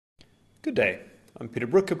Good day. I'm Peter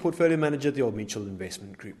Brooker, Portfolio Manager at the Old Mutual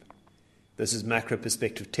Investment Group. This is Macro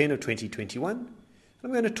Perspective 10 of 2021, and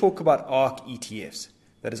I'm going to talk about ARK ETFs,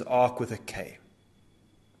 that is ARK with a K.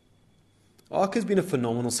 ARK has been a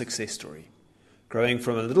phenomenal success story, growing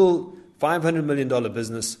from a little $500 million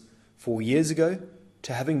business 4 years ago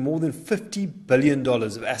to having more than $50 billion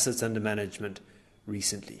of assets under management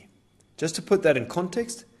recently. Just to put that in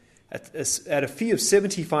context, at a fee of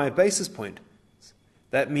 75 basis points,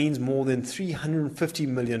 that means more than $350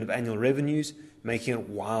 million of annual revenues, making it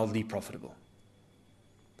wildly profitable.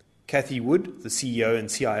 Cathie Wood, the CEO and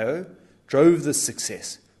CIO, drove this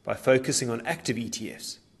success by focusing on active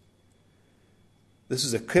ETFs. This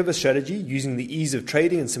was a clever strategy using the ease of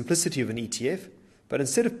trading and simplicity of an ETF, but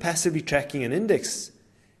instead of passively tracking an index,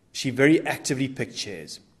 she very actively picked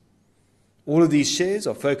shares. All of these shares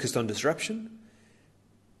are focused on disruption,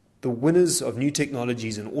 the winners of new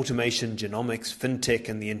technologies in automation, genomics, fintech,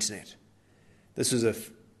 and the internet. This was a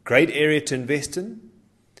great area to invest in.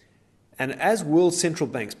 And as world central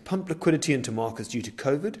banks pumped liquidity into markets due to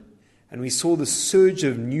COVID, and we saw the surge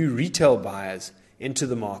of new retail buyers into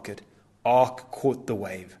the market, ARK caught the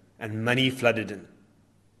wave and money flooded in.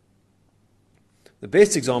 The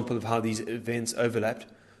best example of how these events overlapped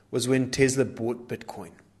was when Tesla bought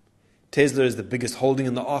Bitcoin. Tesla is the biggest holding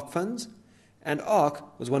in the ARK funds, and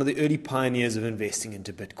ARK was one of the early pioneers of investing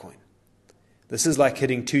into Bitcoin. This is like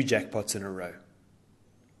hitting 2 jackpots in a row.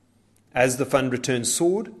 As the fund returns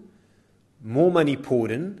soared, more money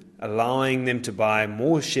poured in, allowing them to buy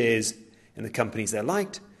more shares in the companies they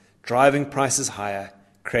liked, driving prices higher,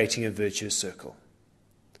 creating a virtuous circle.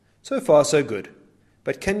 So far, so good.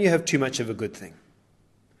 But can you have too much of a good thing?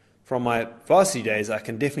 From my varsity days, I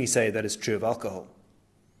can definitely say that is true of alcohol.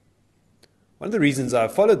 One of the reasons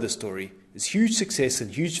I've followed this story is huge success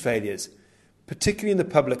and huge failures, particularly in the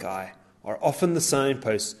public eye, are often the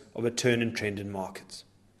signposts of a turn and trend in markets.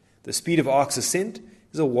 The speed of ARK's ascent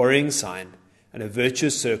is a worrying sign, and a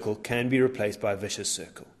virtuous circle can be replaced by a vicious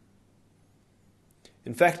circle.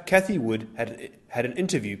 In fact, Cathie Wood had an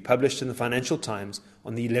interview published in the Financial Times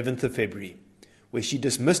on the 11th of February, where she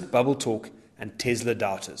dismissed bubble talk and Tesla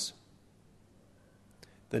doubters.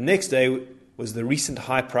 The next day was the recent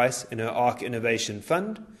high price in her ARK Innovation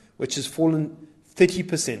Fund, which has fallen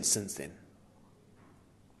 30% since then.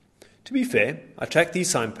 To be fair, I tracked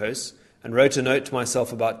these signposts and wrote a note to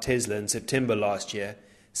myself about Tesla in September last year,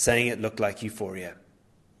 saying it looked like euphoria.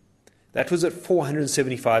 That was at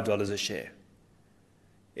 $475 a share.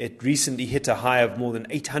 It recently hit a high of more than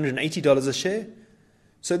 $880 a share,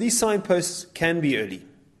 so these signposts can be early.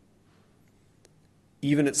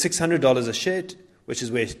 Even at $600 a share, which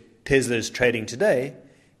is where Tesla is trading today,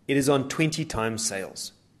 it is on 20 times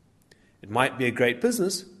sales. It might be a great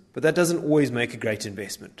business, but that doesn't always make a great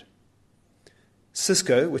investment.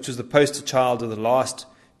 Cisco, which was the poster child of the last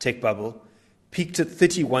tech bubble, peaked at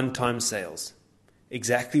 31 times sales,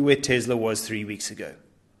 exactly where Tesla was 3 weeks ago.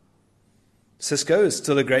 Cisco is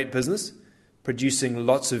still a great business, producing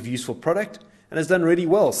lots of useful product, and has done really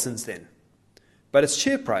well since then. But its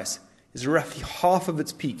share price is roughly half of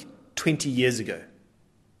its peak 20 years ago.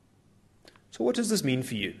 So what does this mean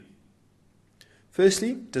for you?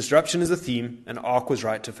 Firstly, disruption is a theme, and ARK was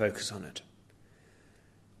right to focus on it.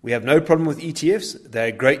 We have no problem with ETFs. They're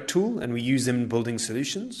a great tool, and we use them in building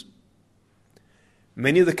solutions.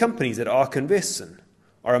 Many of the companies that ARK invests in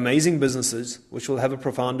are amazing businesses which will have a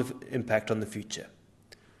profound impact on the future.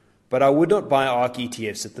 But I would not buy ARK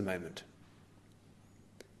ETFs at the moment.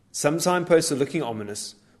 Some signposts are looking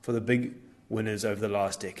ominous for the big winners over the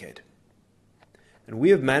last decade. And we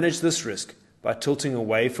have managed this risk by tilting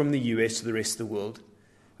away from the US to the rest of the world,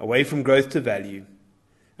 away from growth to value,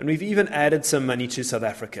 and we've even added some money to South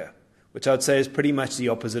Africa, which I would say is pretty much the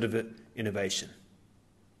opposite of innovation.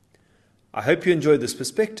 I hope you enjoyed this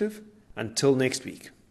perspective. Until next week.